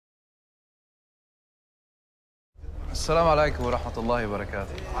السلام عليكم ورحمة الله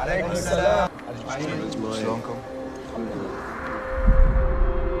وبركاته. عليكم السلام. شلونكم؟ الحمد لله.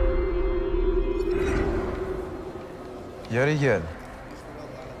 يا رجال،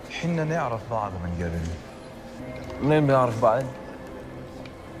 حنا نعرف بعض من قبل. منين بنعرف بعض؟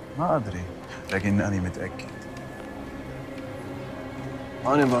 ما أدري، لكن أنا متأكد.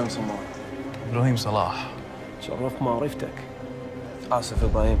 أنا إبراهيم صمار. إبراهيم صلاح. شرف معرفتك. آسف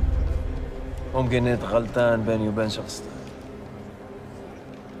إبراهيم. ممكن إني غلطان بيني وبين شخص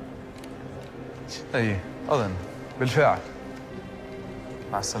ثاني. أي أظن بالفعل.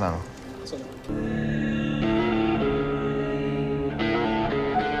 مع السلامة.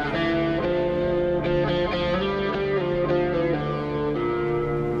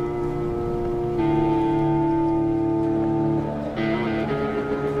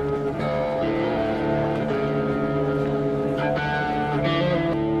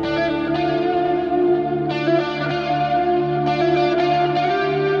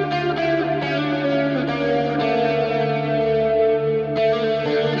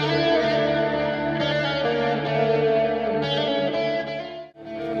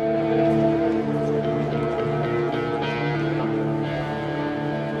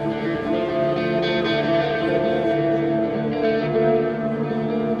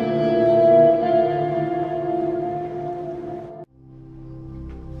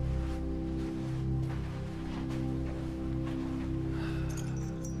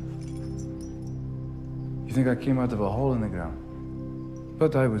 You think I came out of a hole in the ground?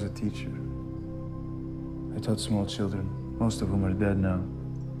 But I was a teacher. I taught small children, most of whom are dead now.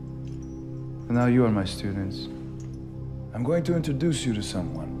 And now you are my students. I'm going to introduce you to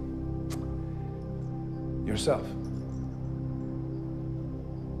someone. Yourself.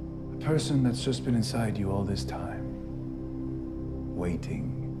 A person that's just been inside you all this time. Waiting.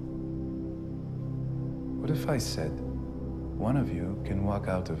 What if I said, one of you can walk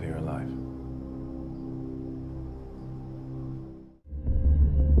out of here alive?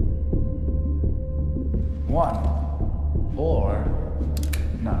 One, or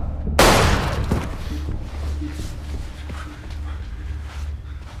none.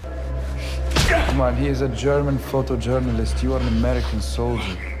 Come on, he is a German photojournalist. You are an American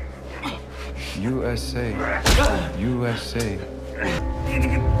soldier. USA. USA.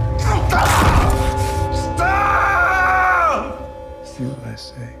 Stop!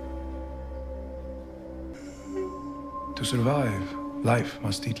 USA. To survive, life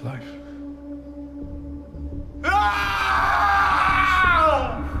must eat life.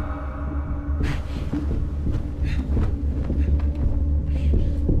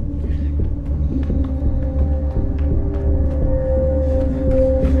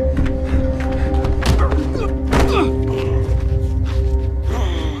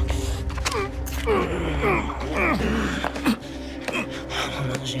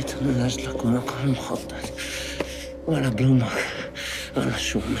 أنا جيت من أجلك وما كان مخطط ولا بلومك. أنا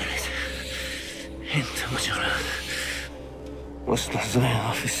شو عملت؟ أنت مجرد وصل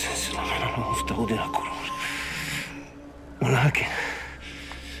زائغة في السلسلة من المفتقد إلى كرور، ولكن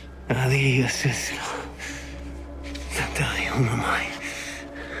هذه هي السلسلة تنتهي هنا معي.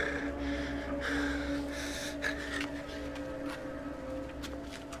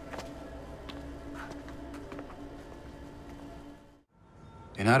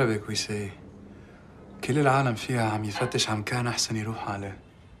 In Arabic we say كل العالم فيها عم يفتش عن مكان أحسن يروح عليه.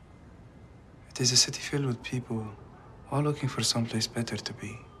 It is a city filled with people all looking for someplace better to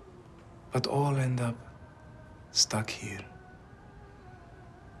be, but all end up stuck here.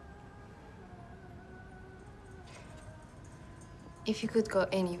 If you could go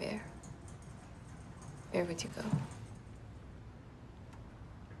anywhere, where would you go?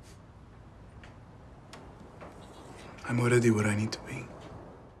 I'm already where I need to be.